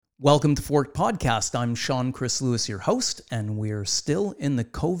Welcome to Fork Podcast. I'm Sean Chris Lewis, your host, and we're still in the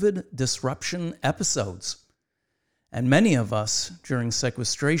COVID disruption episodes. And many of us during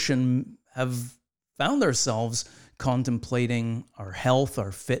sequestration have found ourselves contemplating our health,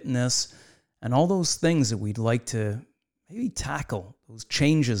 our fitness, and all those things that we'd like to maybe tackle, those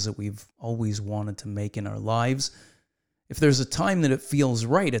changes that we've always wanted to make in our lives. If there's a time that it feels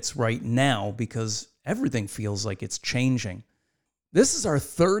right, it's right now because everything feels like it's changing. This is our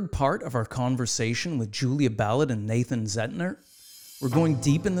third part of our conversation with Julia Ballard and Nathan Zentner. We're going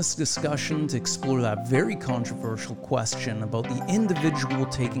deep in this discussion to explore that very controversial question about the individual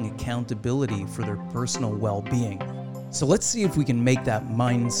taking accountability for their personal well-being. So let's see if we can make that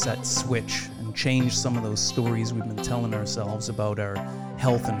mindset switch and change some of those stories we've been telling ourselves about our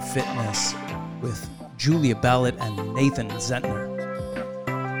health and fitness with Julia Ballard and Nathan Zentner.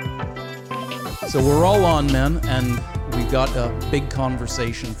 So we're all on, men, and we've got a big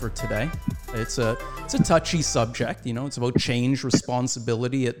conversation for today. It's a touchy subject, it's about change,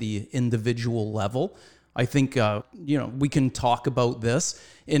 responsibility at the individual level. I think, we can talk about this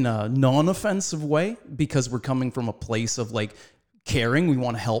in a non-offensive way because we're coming from a place of caring. We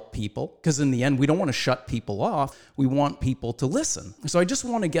want to help people because in the end, we don't want to shut people off. We want people to listen. So I just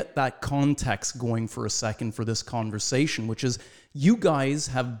want to get that context going for a second for this conversation, which is you guys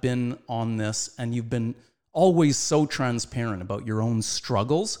have been on this and you've been always so transparent about your own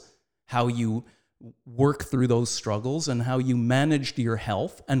struggles, how you work through those struggles and how you managed your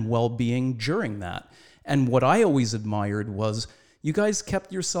health and well-being during that. And what I always admired was you guys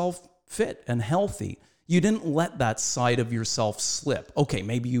kept yourself fit and healthy. You didn't let that side of yourself slip. Okay,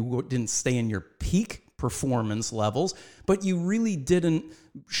 maybe you didn't stay in your peak performance levels, but you really didn't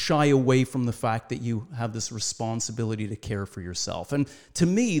shy away from the fact that you have this responsibility to care for yourself. And to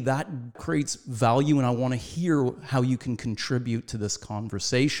me, that creates value, and I want to hear how you can contribute to this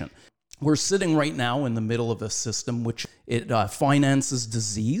conversation. We're sitting right now in the middle of a system which it finances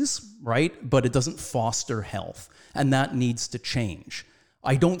disease, right? But it doesn't foster health, and that needs to change.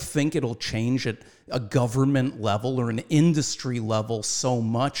 I don't think it'll change at a government level or an industry level so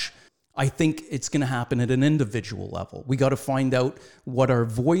much. I think it's going to happen at an individual level. We got to find out what our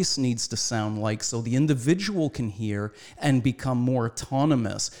voice needs to sound like so the individual can hear and become more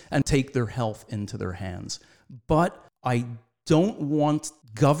autonomous and take their health into their hands. But I don't want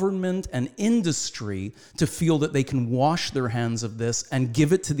government and industry to feel that they can wash their hands of this and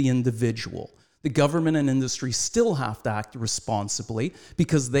give it to the individual. The government and industry still have to act responsibly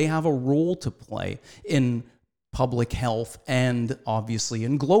because they have a role to play in public health and obviously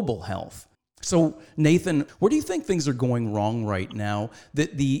in global health. So Nathan, where do you think things are going wrong right now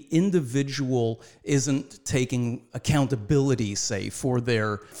that the individual isn't taking accountability, say, for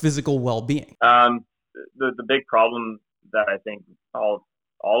their physical well-being? The big problem that I think all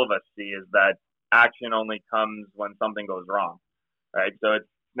of us see is that action only comes when something goes wrong, right? So it's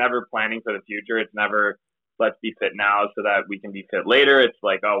never planning for the future. It's never let's be fit now so that we can be fit later. It's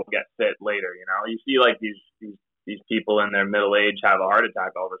like, oh, we'll get fit later. You see these people in their middle age have a heart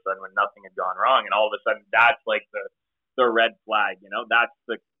attack all of a sudden when nothing had gone wrong, and all of a sudden that's like the red flag. That's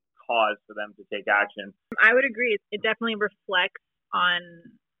the cause for them to take action. I would agree. It definitely reflects on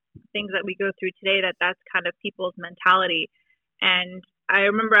things that we go through today. That's kind of people's mentality. And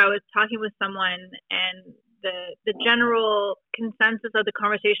I remember I was talking with someone, and the general consensus of the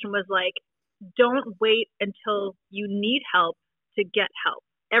conversation was like, don't wait until you need help to get help.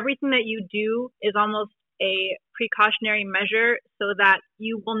 Everything that you do is almost a precautionary measure so that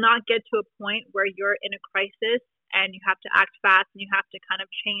you will not get to a point where you're in a crisis and you have to act fast and you have to kind of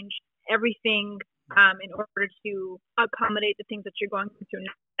change everything in order to accommodate the things that you're going through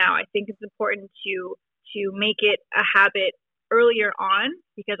now. I think it's important to make it a habit earlier on,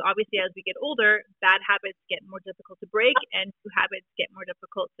 because obviously as we get older, bad habits get more difficult to break and new habits get more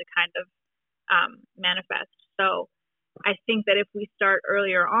difficult to kind of manifest. So I think that if we start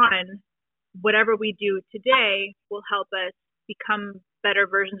earlier on, whatever we do today will help us become better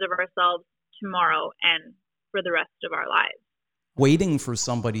versions of ourselves tomorrow and for the rest of our lives. Waiting for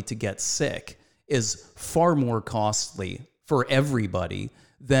somebody to get sick is far more costly for everybody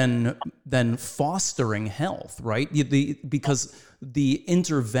than fostering health, right? Because the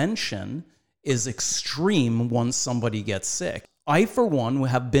intervention is extreme once somebody gets sick. I, for one,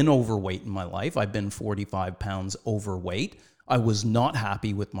 have been overweight in my life. I've been 45 pounds overweight. I was not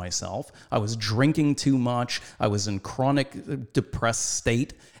happy with myself. I was drinking too much. I was in chronic depressed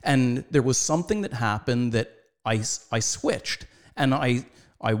state. And there was something that happened that I switched. And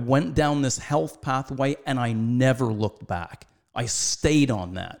I went down this health pathway and I never looked back. I stayed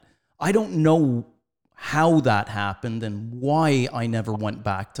on that. I don't know how that happened and why I never went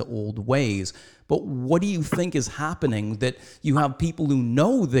back to old ways. But what do you think is happening that you have people who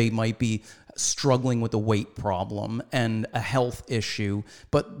know they might be struggling with a weight problem and a health issue,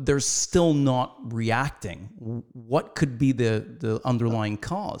 but they're still not reacting? What could be the underlying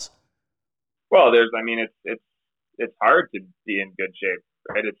cause? Well, it's hard to be in good shape,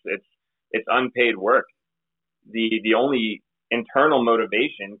 right? It's unpaid work. The only internal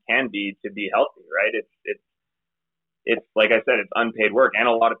motivation can be to be healthy, right? It's like I said, it's unpaid work, and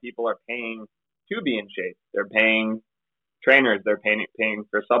a lot of people are paying to be in shape. They're paying trainers, they're paying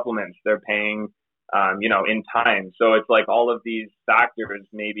for supplements, they're paying, in time. So it's like all of these factors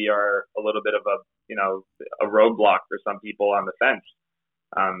maybe are a little bit of a roadblock for some people on the fence.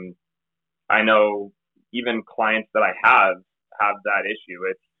 I know even clients that I have that issue.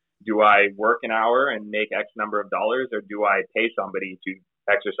 It's, do I work an hour and make X number of dollars, or do I pay somebody to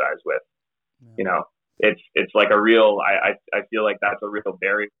exercise with? Yeah. It's like a real, I feel like that's a real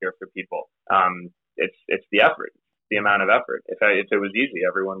barrier for people. It's the effort, the amount of effort. If it was easy,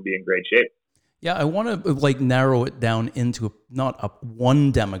 everyone would be in great shape. Yeah, I want to narrow it down into not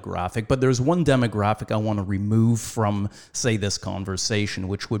one demographic, but there's one demographic I want to remove from, say, this conversation,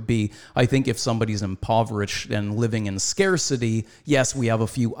 which would be, I think if somebody's impoverished and living in scarcity, yes, we have a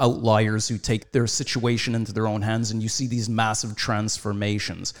few outliers who take their situation into their own hands, and you see these massive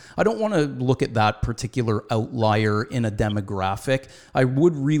transformations. I don't want to look at that particular outlier in a demographic. I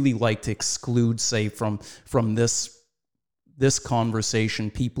would really like to exclude, say, from this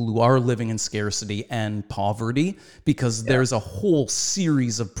conversation, people who are living in scarcity and poverty, because there's a whole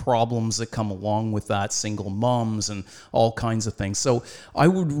series of problems that come along with that, single moms and all kinds of things. So I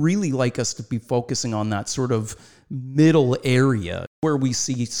would really like us to be focusing on that sort of middle area where we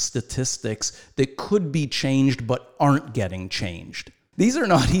see statistics that could be changed but aren't getting changed. These are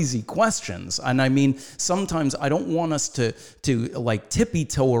not easy questions. And I mean, sometimes I don't want us to like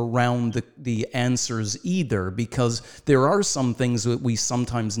tippy-toe around the answers either, because there are some things that we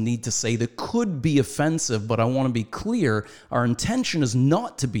sometimes need to say that could be offensive, but I want to be clear, our intention is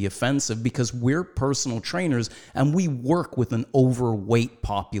not to be offensive, because we're personal trainers and we work with an overweight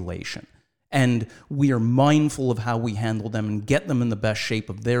population. And we are mindful of how we handle them and get them in the best shape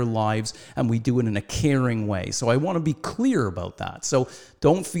of their lives, and we do it in a caring way. So I want to be clear about that. So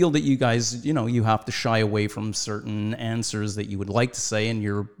don't feel that you guys, you have to shy away from certain answers that you would like to say, and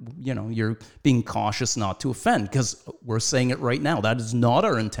you're being cautious not to offend, because we're saying it right now. That is not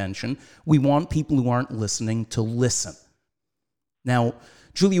our intention. We want people who aren't listening to listen. Now,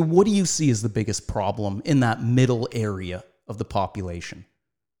 Julia, what do you see as the biggest problem in that middle area of the population?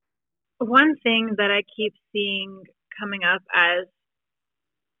 One thing that I keep seeing coming up as,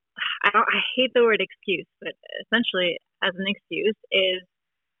 I hate the word excuse, but essentially as an excuse, is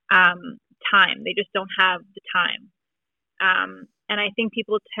time. They just don't have the time. And I think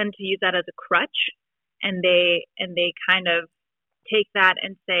people tend to use that as a crutch, and they kind of take that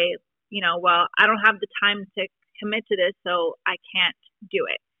and say, well, I don't have the time to commit to this, so I can't do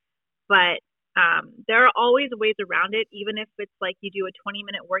it. But there are always ways around it, even if it's like you do a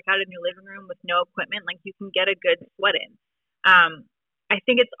 20-minute workout in your living room with no equipment, like you can get a good sweat in. I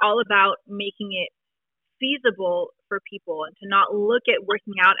think it's all about making it feasible for people, and to not look at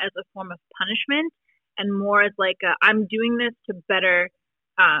working out as a form of punishment, and more as like, I'm doing this to better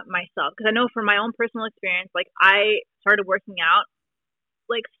myself. Because I know from my own personal experience, like I started working out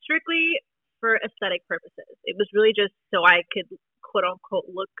like strictly for aesthetic purposes. It was really just so I could quote unquote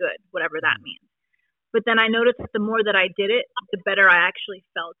look good, whatever that means. But then I noticed that the more that I did it, the better I actually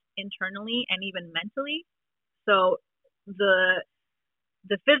felt internally and even mentally. So the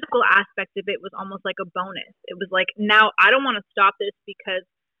physical aspect of it was almost like a bonus. It was like, now I don't want to stop this, because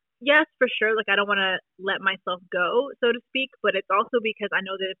yes, for sure, like I don't want to let myself go, so to speak, but it's also because I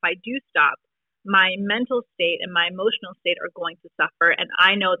know that if I do stop, my mental state and my emotional state are going to suffer, and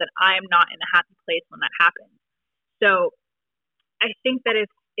I know that I am not in a happy place when that happens. So I think that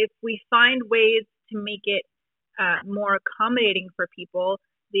if we find ways to make it more accommodating for people,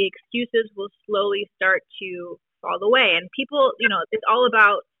 the excuses will slowly start to fall away. And people, it's all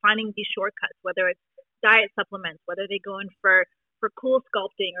about finding these shortcuts, whether it's diet supplements, whether they go in for cool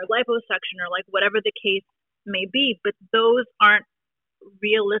sculpting or liposuction or like whatever the case may be. But those aren't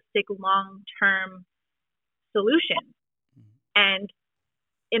realistic long-term solutions. And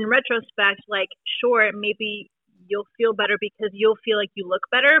in retrospect, like, sure, maybe you'll feel better because you'll feel like you look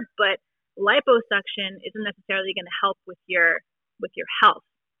better, but liposuction isn't necessarily going to help with your health.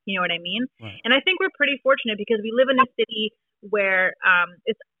 You know what I mean? Right. And I think we're pretty fortunate because we live in a city where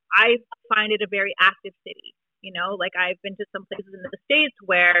I find it a very active city. Like I've been to some places in the States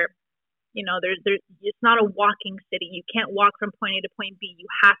where it's not a walking city. You can't walk from point A to point B. You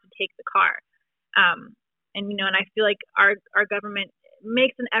have to take the car. And I feel like our government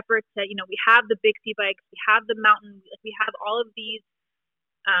makes an effort to, we have the Bixi bikes, we have the mountain, we have all of these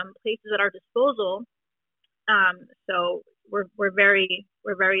places at our disposal. So we're very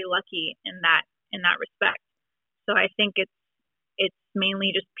lucky in that respect. So I think it's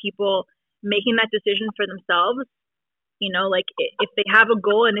mainly just people making that decision for themselves. Like if they have a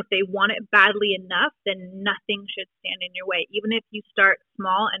goal and if they want it badly enough, then nothing should stand in your way. Even if you start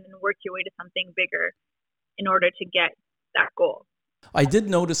small and then work your way to something bigger in order to get that goal. I did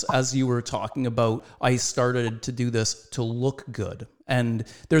notice as you were talking about, I started to do this to look good. And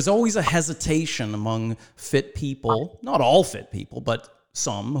there's always a hesitation among fit people, not all fit people, but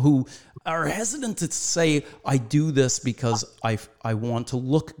some who are hesitant to say, I do this because I want to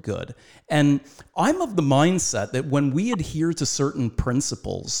look good. And I'm of the mindset that when we adhere to certain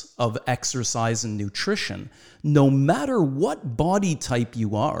principles of exercise and nutrition, no matter what body type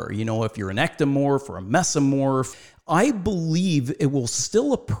you are, if you're an ectomorph or a mesomorph, I believe it will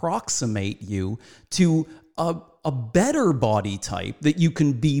still approximate you to a better body type that you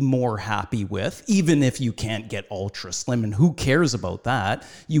can be more happy with, even if you can't get ultra slim, and who cares about that?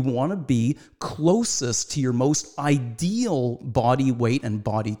 You want to be closest to your most ideal body weight and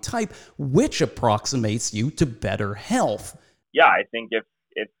body type, which approximates you to better health. Yeah, I think if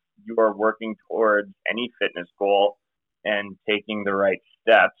you are working towards any fitness goal and taking the right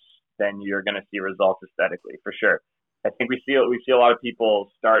steps, then you're going to see results aesthetically, for sure. I think we see a lot of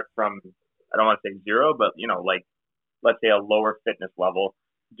people start from, I don't want to say zero, but like, let's say a lower fitness level,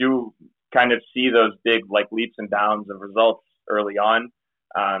 do kind of see those big like leaps and bounds of results early on,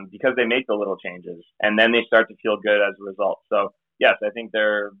 because they make the little changes and then they start to feel good as a result. So yes, I think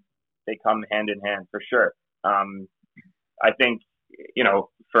they come hand in hand for sure. I think,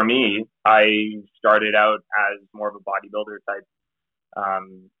 for me, I started out as more of a bodybuilder type,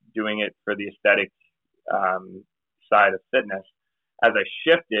 doing it for the aesthetic side of fitness. As I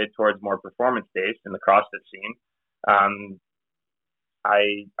shifted towards more performance-based in the CrossFit scene,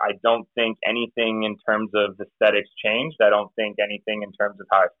 I don't think anything in terms of aesthetics changed. I don't think anything in terms of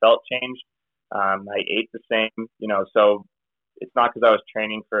how I felt changed. I ate the same, so it's not because I was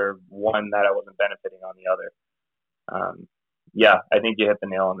training for one that I wasn't benefiting on the other. Yeah, I think you hit the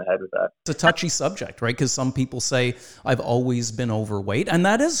nail on the head with that. It's a touchy subject, right? Because some people say, I've always been overweight, and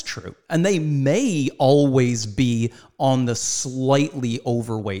that is true. And they may always be on the slightly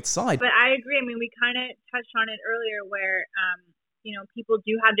overweight side. But I agree. I mean, we kind of touched on it earlier where, people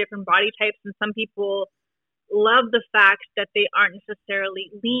do have different body types, and some people love the fact that they aren't necessarily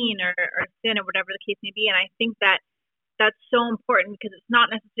lean or thin or whatever the case may be. And I think that's so important because it's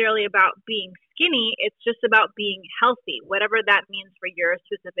not necessarily about being skinny. It's just about being healthy, whatever that means for your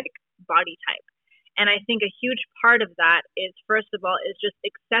specific body type. And I think a huge part of that is, first of all, is just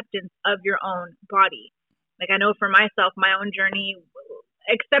acceptance of your own body. Like I know for myself, my own journey,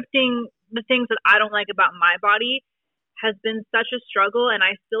 accepting the things that I don't like about my body has been such a struggle, and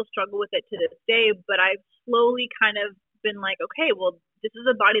I still struggle with it to this day. But I've slowly kind of been like, okay, well, this is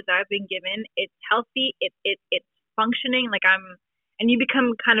a body that I've been given. It's healthy. It's functioning. And you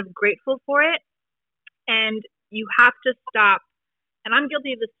become kind of grateful for it. And you have to stop. And I'm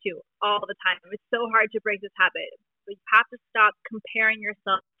guilty of this too, all the time. It's so hard to break this habit. But you have to stop comparing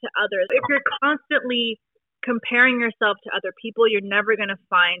yourself to others. If you're constantly comparing yourself to other people, you're never going to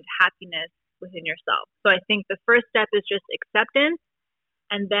find happiness within yourself. So I think the first step is just acceptance.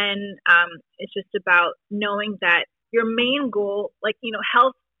 And then it's just about knowing that your main goal,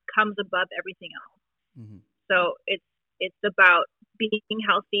 health comes above everything else. Mm-hmm. So it's about being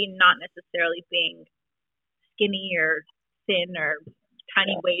healthy, not necessarily being skinny or thin or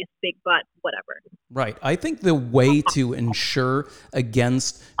tiny waist, big butt, whatever. Right. I think the way to ensure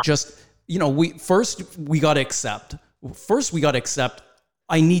against just, we got to accept. First, we got to accept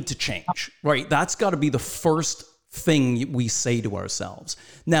I need to change, right? That's got to be the first thing we say to ourselves.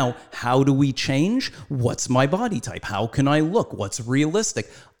 Now, how do we change? What's my body type? How can I look? What's realistic?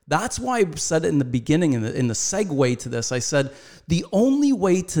 That's why I said it in the beginning, in the segue to this, I said, the only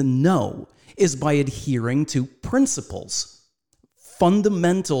way to know is by adhering to principles,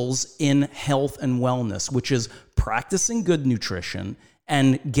 fundamentals in health and wellness, which is practicing good nutrition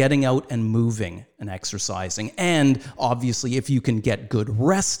and getting out and moving and exercising. And obviously, if you can get good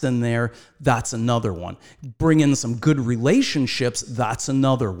rest in there, that's another one. Bring in some good relationships, that's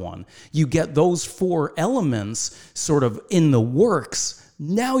another one. You get those 4 elements sort of in the works,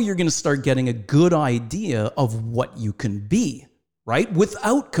 now you're going to start getting a good idea of what you can be, right?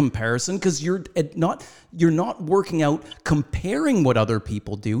 Without comparison, because you're not working out comparing what other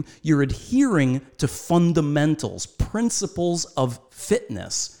people do. You're adhering to fundamentals, principles of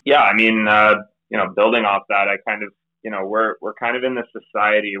fitness. Yeah, I mean, building off that, I kind of, we're kind of in this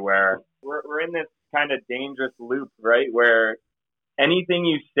society where we're in this kind of dangerous loop, right? Where anything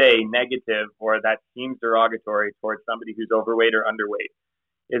you say negative or that seems derogatory towards somebody who's overweight or underweight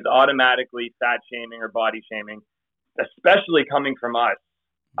is automatically fat shaming or body shaming, especially coming from us.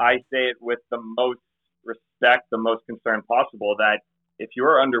 I say it with the most respect, the most concern possible, that if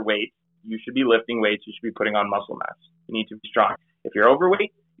you're underweight, you should be lifting weights, you should be putting on muscle mass. You need to be strong. If you're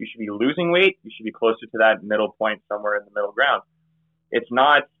overweight, you should be losing weight, you should be closer to that middle point, somewhere in the middle ground.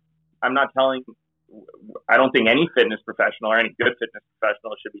 I don't think any fitness professional or any good fitness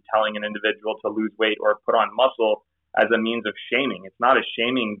professional should be telling an individual to lose weight or put on muscle as a means of shaming. It's not a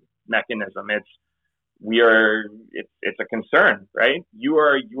shaming mechanism. It's a concern, right? You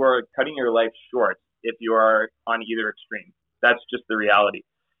are cutting your life short if you are on either extreme. That's just the reality.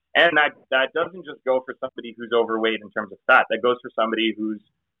 And that doesn't just go for somebody who's overweight in terms of fat. That goes for somebody who's,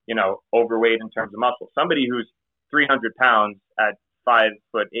 overweight in terms of muscle. Somebody who's 300 pounds at 5'8"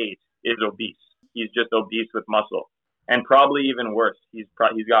 is obese. He's just obese with muscle. And probably even worse, he's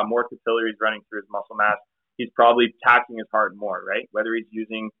got more capillaries running through his muscle mass. He's probably taxing his heart more, right? Whether he's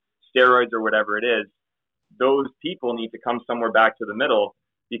using steroids or whatever it is, those people need to come somewhere back to the middle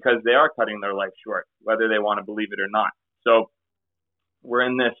because they are cutting their life short, whether they want to believe it or not. So we're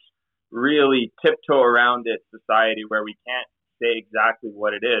in this really tiptoe around it society where we can't say exactly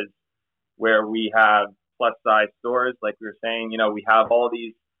what it is, where we have plus size stores, like we were saying, we have all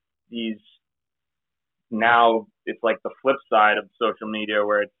these now it's like the flip side of social media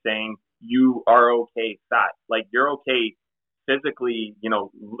where it's saying you are okay fat. Like you're okay physically,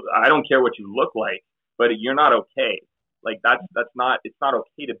 I don't care what you look like, but you're not okay. Like it's not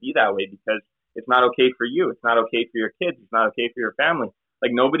okay to be that way because it's not okay for you. It's not okay for your kids. It's not okay for your family.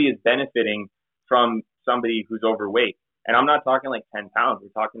 Like nobody is benefiting from somebody who's overweight. And I'm not talking like 10 pounds.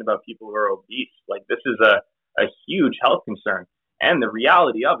 We're talking about people who are obese. Like this is a huge health concern. And the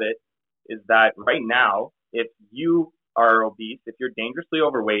reality of it is that right now, if you are obese, if you're dangerously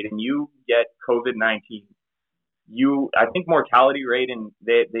overweight and you get COVID-19, I think mortality rate, and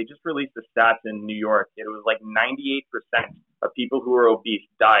they just released the stats in New York. It was like 98% of people who are obese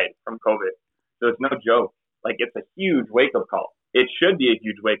died from COVID. So it's no joke. Like it's a huge wake-up call. It should be a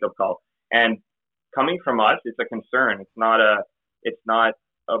huge wake-up call. And coming from us, it's a concern. We're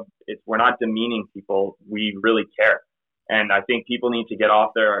not demeaning people. We really care. And I think people need to get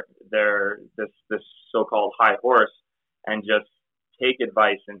off this so-called high horse and just take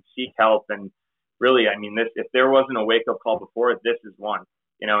advice and seek help. And really, I mean, if there wasn't a wake-up call before, this is one.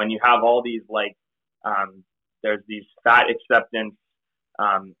 And you have all these there's these fat acceptance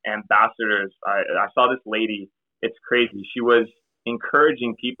ambassadors. I saw this lady. It's crazy. She was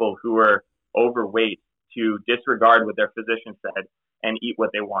encouraging people who were overweight to disregard what their physician said and eat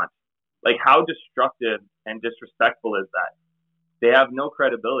what they want. Like, how destructive and disrespectful is that? They have no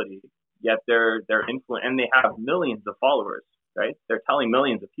credibility, yet they're influenced, and they have millions of followers, right? They're telling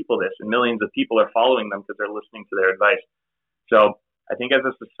millions of people this, and millions of people are following them because they're listening to their advice. So I think as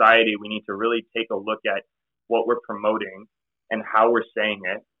a society, we need to really take a look at what we're promoting and how we're saying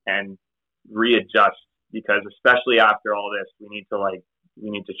it and readjust, because especially after all this, we need to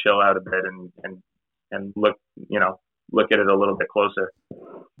chill out a bit and look at it a little bit closer.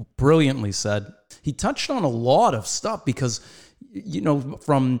 Brilliantly said. He touched on a lot of stuff because,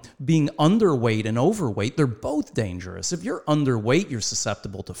 from being underweight and overweight, they're both dangerous. If you're underweight, you're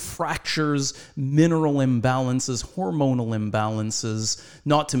susceptible to fractures, mineral imbalances, hormonal imbalances,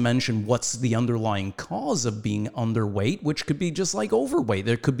 not to mention what's the underlying cause of being underweight, which could be just like overweight.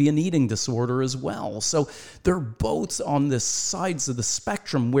 There could be an eating disorder as well. So they're both on the sides of the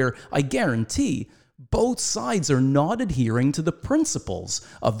spectrum where I guarantee both sides are not adhering to the principles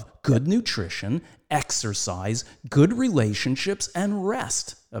of good nutrition, exercise, good relationships, and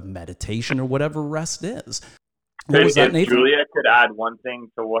rest, of meditation or whatever rest is. What was that, Nathan? Julia could add one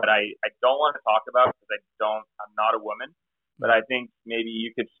thing to what I don't want to talk about because I'm not a woman, but I think maybe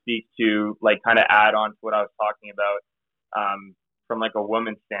you could speak to kind of add on to what I was talking about from like a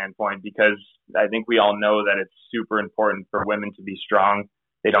woman's standpoint, because I think we all know that it's super important for women to be strong.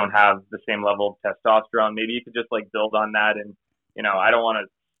 They don't have the same level of testosterone. Maybe you could just build on that. And, I don't want to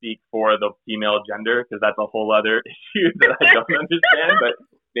speak for the female gender because that's a whole other issue that I don't understand, but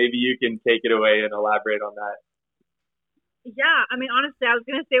maybe you can take it away and elaborate on that. Yeah. I mean, honestly, I was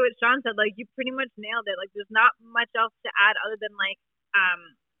going to say what Sean said, you pretty much nailed it. There's not much else to add other than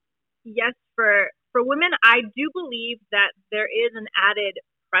yes, for For women, I do believe that there is an added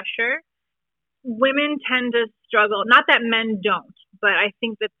pressure. Women tend to struggle, not that men don't, but I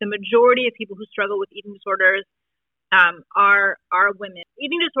think that the majority of people who struggle with eating disorders are women.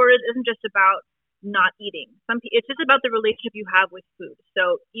 Eating disorders isn't just about not eating. It's just about the relationship you have with food.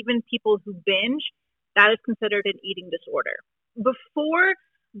 So even people who binge, that is considered an eating disorder. Before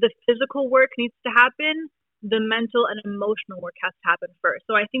the physical work needs to happen, the mental and emotional work has to happen first.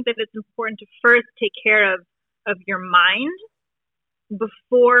 So I think that it's important to first take care of your mind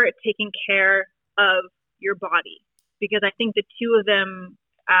before taking care of your body, because I think the two of them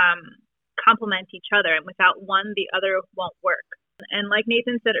complement each other, and without one, the other won't work. And like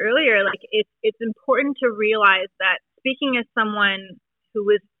Nathan said earlier, like it's important to realize that, speaking as someone who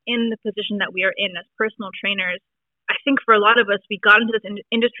is in the position that we are in as personal trainers, I think for a lot of us, we got into this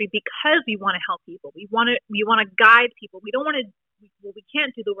industry because we want to help people. We want to guide people. We don't want to. Well, we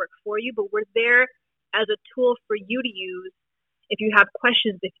can't do the work for you, but we're there as a tool for you to use if you have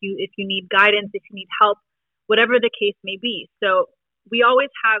questions, if you need guidance, if you need help, whatever the case may be. So we always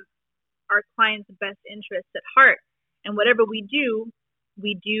have our clients' best interests at heart, and whatever we do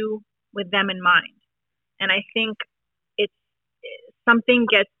with them in mind. And I think it's something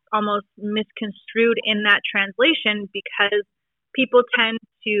gets almost misconstrued in that translation, because people tend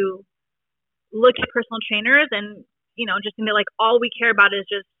to look at personal trainers and, just think that like all we care about is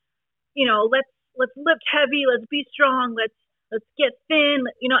just, let's lift heavy, let's be strong, let's get thin,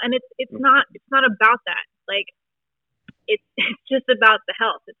 and it's not about that. Like it's just about the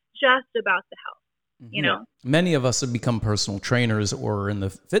health. It's just about the health. Many of us have become personal trainers or in the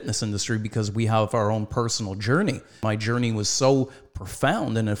fitness industry because we have our own personal journey. My journey was so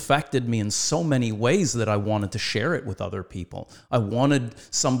profound and affected me in so many ways that I wanted to share it with other people. I wanted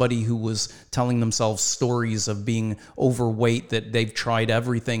somebody who was telling themselves stories of being overweight, that they've tried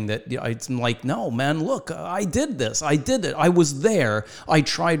everything, that I'm like, no, man, look, I did this. I did it. I was there. I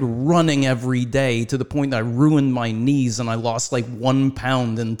tried running every day to the point that I ruined my knees and I lost like 1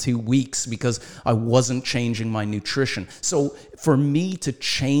 pound in 2 weeks because I wasn't changing my nutrition. So for me to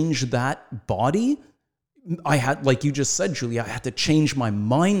change that body, I had, like you just said, Julie, I had to change my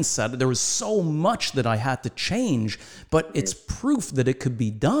mindset. There was so much that I had to change, but it's proof that it could be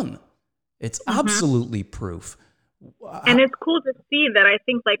done. It's absolutely proof. And it's cool to see that. I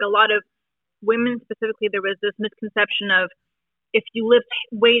think like a lot of women specifically, there was this misconception of if you lift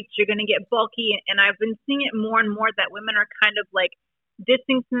weights, you're going to get bulky. And I've been seeing it more and more that women are kind of like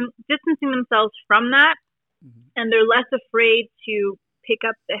distancing themselves from that. And they're less afraid to pick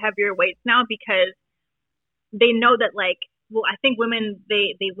up the heavier weights now, because they know that, like, well, I think women,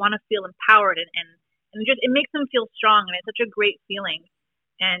 they want to feel empowered and just, it makes them feel strong, and it's such a great feeling.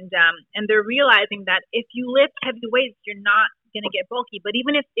 And they're realizing that if you lift heavy weights, you're not going to get bulky. But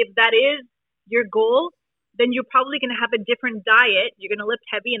even if that is your goal, then you're probably going to have a different diet. You're going to lift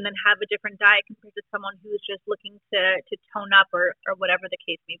heavy and then have a different diet compared to someone who's just looking to tone up or whatever the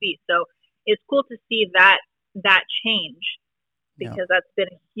case may be. So it's cool to see that change, because that's been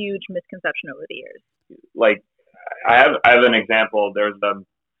a huge misconception over the years. Like, I have an example. There's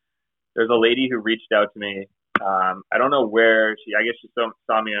a lady who reached out to me. I don't know where I guess she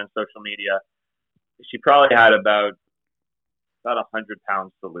saw me on social media. She probably had about 100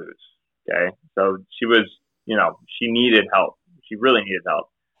 pounds to lose. Okay. So she was, she needed help. She really needed help.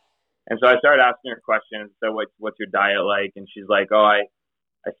 And so I started asking her questions. So what's your diet like? And she's like, oh, I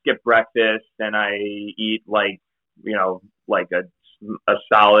skip breakfast and I eat like a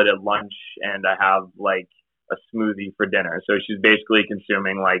salad at lunch, and I have like a smoothie for dinner. So she's basically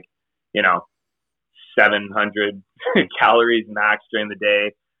consuming 700 calories max during the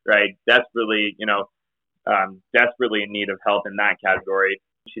day, right? Desperately in need of help in that category.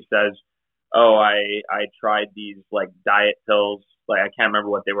 She says, oh, I tried these like diet pills. Like, I can't remember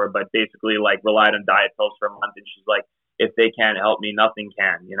what they were, but basically like relied on diet pills for a month. And she's like, if they can't help me, nothing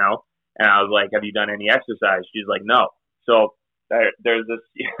can, And I was like, have you done any exercise? She's like, no. So there's this,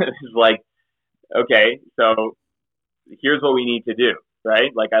 it's like, okay, so here's what we need to do,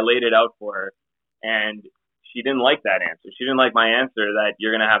 right? Like, I laid it out for her, and she didn't like that answer. She didn't like my answer that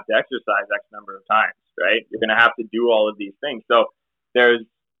you're going to have to exercise X number of times, right? You're going to have to do all of these things. So there's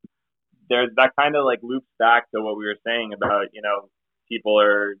that kind of like loops back to what we were saying about, people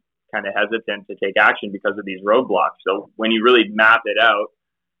are kind of hesitant to take action because of these roadblocks. So when you really map it out,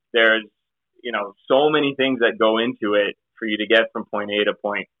 there's, so many things that go into it for you to get from point A to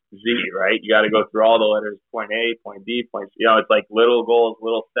point Z, right? You got to go through all the letters, point A, point B, it's like little goals,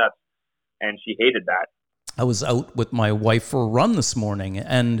 little steps. And she hated that. I was out with my wife for a run this morning,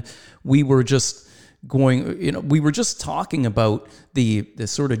 and we were just going, we were just talking about the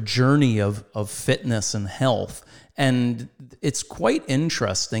sort of journey of fitness and health. And it's quite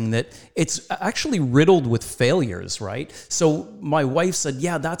interesting that it's actually riddled with failures, right? So my wife said,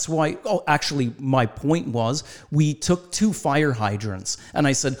 yeah, that's why. Oh, actually, my point was we took 2 fire hydrants and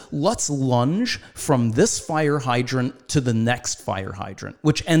I said, let's lunge from this fire hydrant to the next fire hydrant,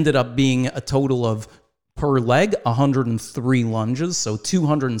 which ended up being a total of per leg 103 lunges, so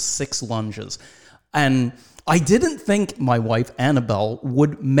 206 lunges. And I didn't think my wife, Annabelle,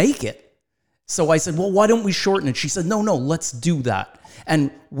 would make it. So I said, well, why don't we shorten it? She said, no, let's do that.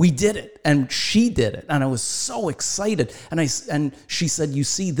 And we did it, and she did it. And I was so excited. And she said, you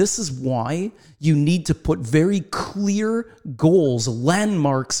see, this is why you need to put very clear goals,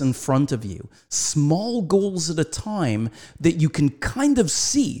 landmarks in front of you, small goals at a time that you can kind of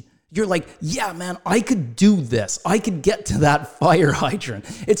see. You're like, yeah, man, I could do this. I could get to that fire hydrant.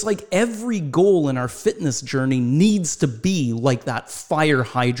 It's like every goal in our fitness journey needs to be like that fire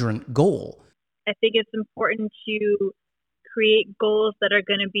hydrant goal. I think it's important to create goals that are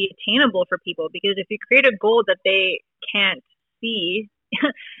going to be attainable for people, because if you create a goal that they can't see,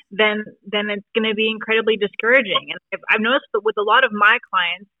 then it's going to be incredibly discouraging. And I've noticed that with a lot of my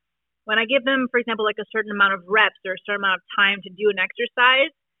clients, when I give them, for example, like a certain amount of reps or a certain amount of time to do an exercise,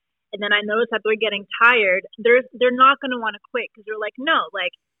 and then I notice that they're getting tired, they're not going to want to quit, because they're like, no,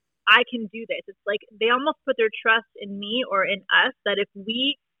 like, I can do this. It's like they almost put their trust in me or in us, that if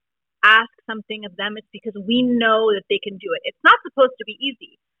we ask something of them, it's because we know that they can do it. It's not supposed to be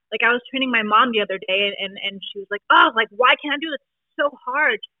easy. Like, I was training my mom the other day, and she was like, oh, like, why can't I do this? It's so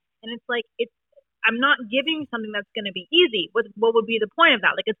hard. And it's like, I'm not giving you something that's going to be easy. What would be the point of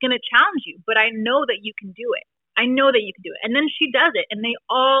that? Like, it's going to challenge you, but I know that you can do it. I know that you can do it. And then she does it, and they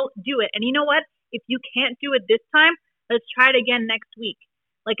all do it. And you know what? If you can't do it this time, let's try it again next week.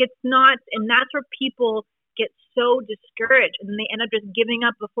 Like, it's not, and that's where people get so discouraged, and they end up just giving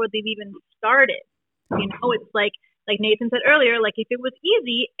up before they've even started. It's like Nathan said earlier, like, if it was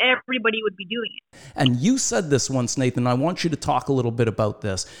easy, everybody would be doing it. And you said this once, Nathan. I want you to talk a little bit about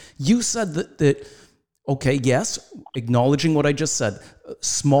this. You said that okay, yes, acknowledging what I just said,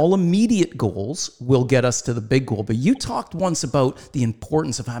 small immediate goals will get us to the big goal. But you talked once about the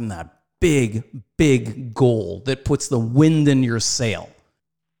importance of having that big goal that puts the wind in your sail.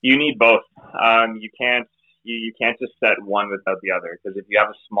 You need both. You can't just set one without the other, because if you have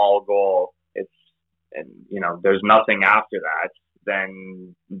a small goal, there's nothing after that,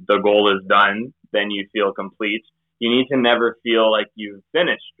 then the goal is done. Then you feel complete. You need to never feel like you've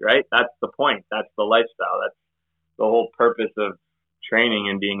finished, right? That's the point. That's the lifestyle. That's the whole purpose of training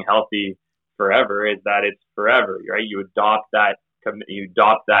and being healthy forever, is that it's forever, right? You adopt that,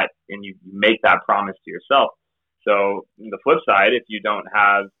 and you make that promise to yourself. So the flip side, if you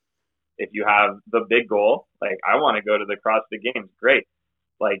have the big goal, like, I want to go to the CrossFit Games, great.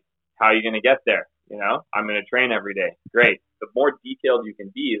 Like, how are you going to get there? I'm going to train every day. Great. The more detailed you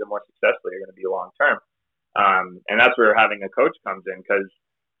can be, the more successful you're going to be long term. And that's where having a coach comes in, because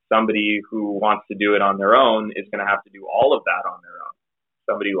somebody who wants to do it on their own is going to have to do all of that on their own.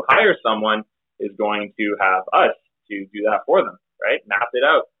 Somebody who hires someone is going to have us to do that for them, right? Map it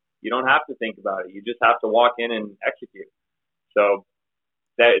out. You don't have to think about it. You just have to walk in and execute. So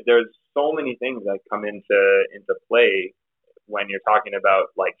there's so many things that come into play when you're talking about,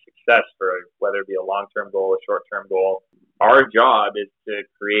 like, success, for whether it be a long-term goal, a short-term goal. Our job is to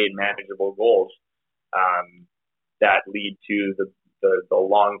create manageable goals that lead to the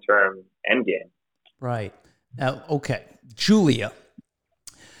long-term end game. Right. Now, okay, Julia,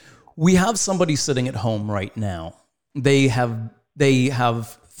 we have somebody sitting at home right now. They have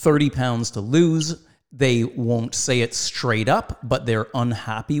 30 pounds to lose. They won't say it straight up, but they're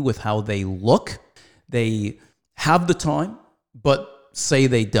unhappy with how they look. They have the time, but say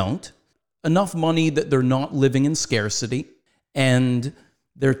they don't. Enough money that they're not living in scarcity, and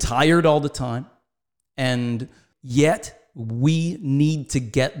they're tired all the time. And yet we need to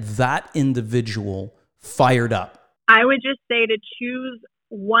get that individual fired up. I would just say to choose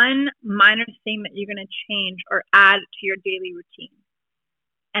one minor thing that you're going to change or add to your daily routine,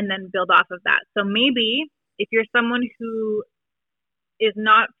 and then build off of that. So maybe if you're someone who is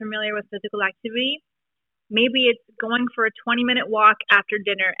not familiar with physical activity, maybe it's going for a 20-minute walk after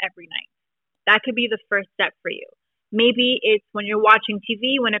dinner every night. That could be the first step for you. Maybe it's when you're watching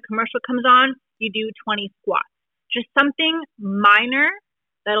TV, when a commercial comes on, you do 20 squats. Just something minor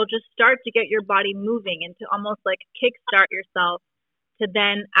that'll just start to get your body moving and to almost like kickstart yourself, to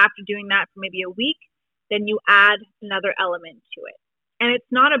then, after doing that for maybe a week, then you add another element to it. And it's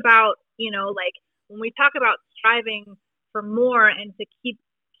not about, like, when we talk about striving for more and to keep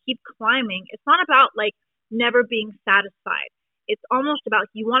keep climbing, it's not about like never being satisfied. It's almost about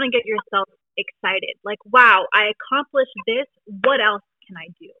you want to get yourself excited. Like, wow, I accomplished this. What else can I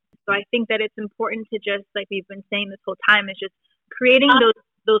do? So I think that it's important to just, like we've been saying this whole time, is just creating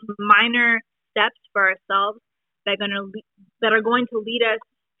those minor steps for ourselves that are going to lead us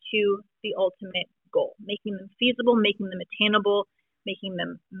to the ultimate goal, making them feasible, making them attainable, making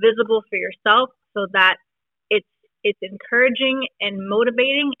them visible for yourself, so that it's encouraging and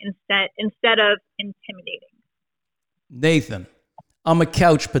motivating instead of intimidating. Nathan, I'm a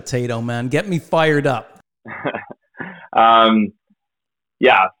couch potato, man. Get me fired up.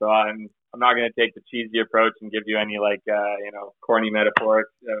 Yeah, so I'm not going to take the cheesy approach and give you any corny metaphors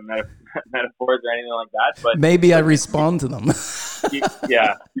or anything like that. But maybe I respond to them.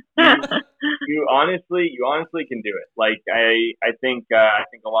 You honestly can do it. Like I think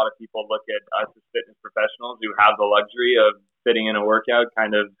a lot of people look at us as fitness professionals who have the luxury of fitting in a workout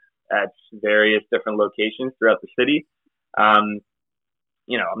kind of at various different locations throughout the city. I'm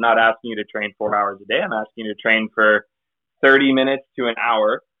not asking you to train 4 hours a day. I'm asking you to train for 30 minutes to an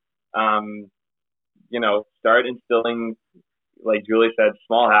hour. Start instilling, like Julie said,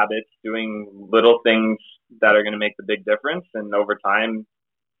 small habits, doing little things that are going to make the big difference. And over time,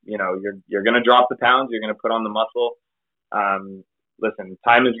 you're going to drop the pounds, you're going to put on the muscle. Listen,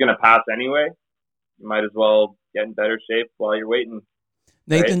 time is going to pass anyway. You might as well get in better shape while you're waiting.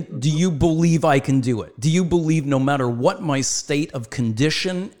 Nathan, right? Do you believe I can do it? Do you believe no matter what my state of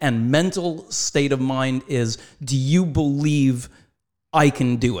condition and mental state of mind is, do you believe I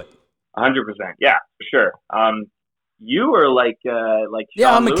can do it? 100%. Yeah, for sure. You are like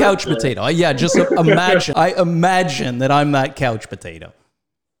yeah, I'm a couch potato. Yeah, just imagine. I imagine that I'm that couch potato.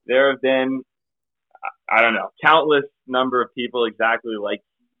 There have been, I don't know, countless number of people exactly like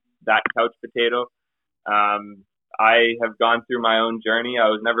that couch potato. I have gone through my own journey. I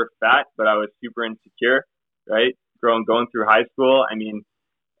was never fat, but I was super insecure, right? Going through high school. I mean,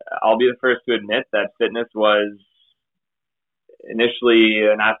 I'll be the first to admit that fitness was initially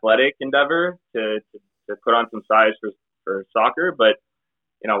an athletic endeavor to put on some size for soccer. But,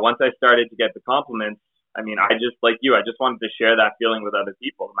 once I started to get the compliments, I mean, I just, like you, I just wanted to share that feeling with other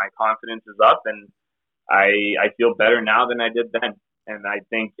people. My confidence is up, and I feel better now than I did then. And I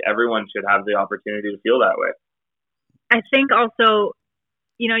think everyone should have the opportunity to feel that way. I think also,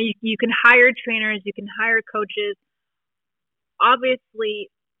 you can hire trainers, you can hire coaches. Obviously,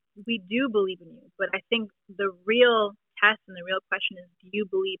 we do believe in you, but I think the real test and the real question is, do you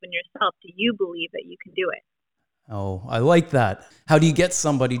believe in yourself? Do you believe that you can do it? Oh, I like that. How do you get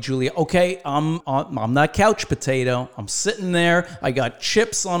somebody, Julia? Okay, I'm that couch potato. I'm sitting there. I got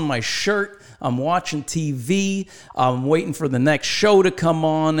chips on my shirt. I'm watching TV. I'm waiting for the next show to come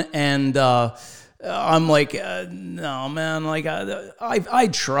on, and I'm like, no, man. Like, I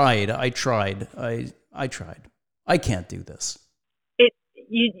tried. I can't do this.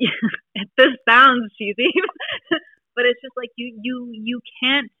 This sounds cheesy, but it's just like you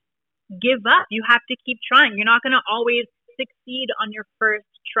can't give up. You have to keep trying. You're not going to always succeed on your first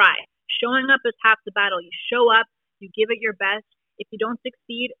try. Showing up is half the battle. You show up, you give it your best. If you don't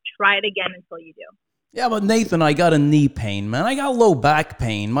succeed, try it again until you do. Yeah, but Nathan, I got a knee pain, man. I got low back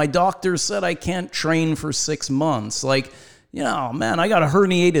pain. My doctor said I can't train for 6 months. Like, man, I got a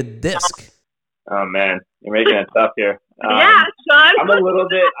herniated disc. Oh man, you're making it tough here. Yeah, Sean. I'm a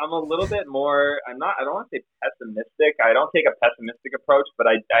little bit more. I don't want to say pessimistic. I don't take a pessimistic approach, but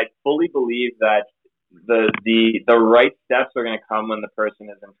I fully believe that the right steps are going to come when the person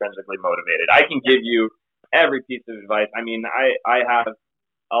is intrinsically motivated. I can give you every piece of advice. I mean, I have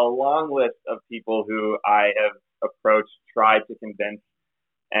a long list of people who I have approached, tried to convince,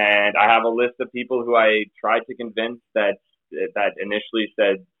 and I have a list of people who I tried to convince that initially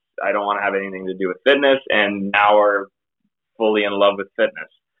said, I don't want to have anything to do with fitness, and now are fully in love with fitness.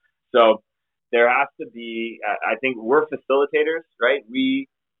 So there has to be, I think we're facilitators, right? We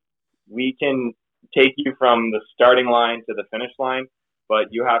can take you from the starting line to the finish line,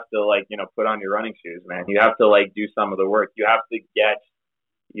 but you have to put on your running shoes, man. You have to do some of the work. You have to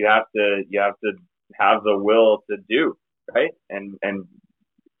have the will to do, right? And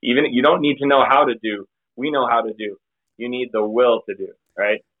even you don't need to know how to do. We know how to do. You need the will to do,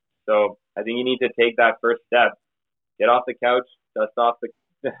 right? So I think you need to take that first step, get off the couch, dust off the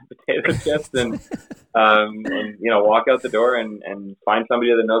potato chips, and walk out the door and find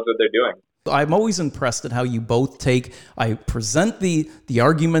somebody that knows what they're doing. I'm always impressed at how you both I present the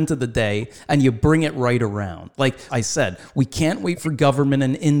argument of the day and you bring it right around. Like I said, we can't wait for government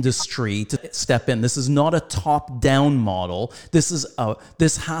and industry to step in. This is not a top-down model. This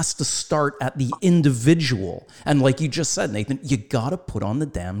has to start at the individual. And like you just said, Nathan, you gotta put on the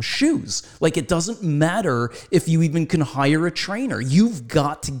damn shoes. Like it doesn't matter if you even can hire a trainer. You've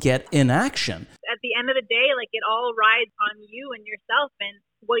got to get in action. At the end of the day, like it all rides on you and yourself and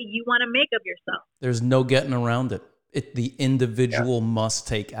what you want to make of yourself. There's no getting around it. The individual must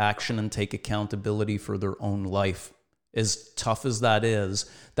take action and take accountability for their own life. As tough as that is,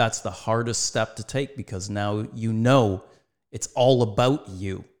 that's the hardest step to take because now you know it's all about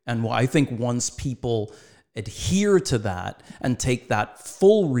you. And I think once people adhere to that and take that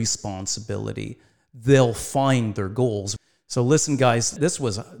full responsibility, they'll find their goals. So listen, guys, this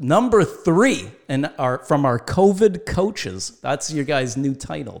was number 3 from our COVID coaches. That's your guys' new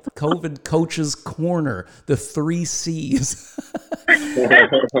title, COVID Coaches Corner, the 3 C's.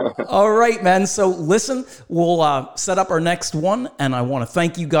 All right, man. So listen, we'll set up our next one, and I want to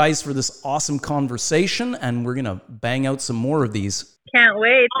thank you guys for this awesome conversation, and we're going to bang out some more of these. Can't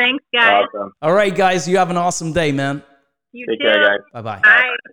wait. Thanks, guys. Awesome. All right, guys, you have an awesome day, man. You Take too. care, guys. Bye-bye. Bye.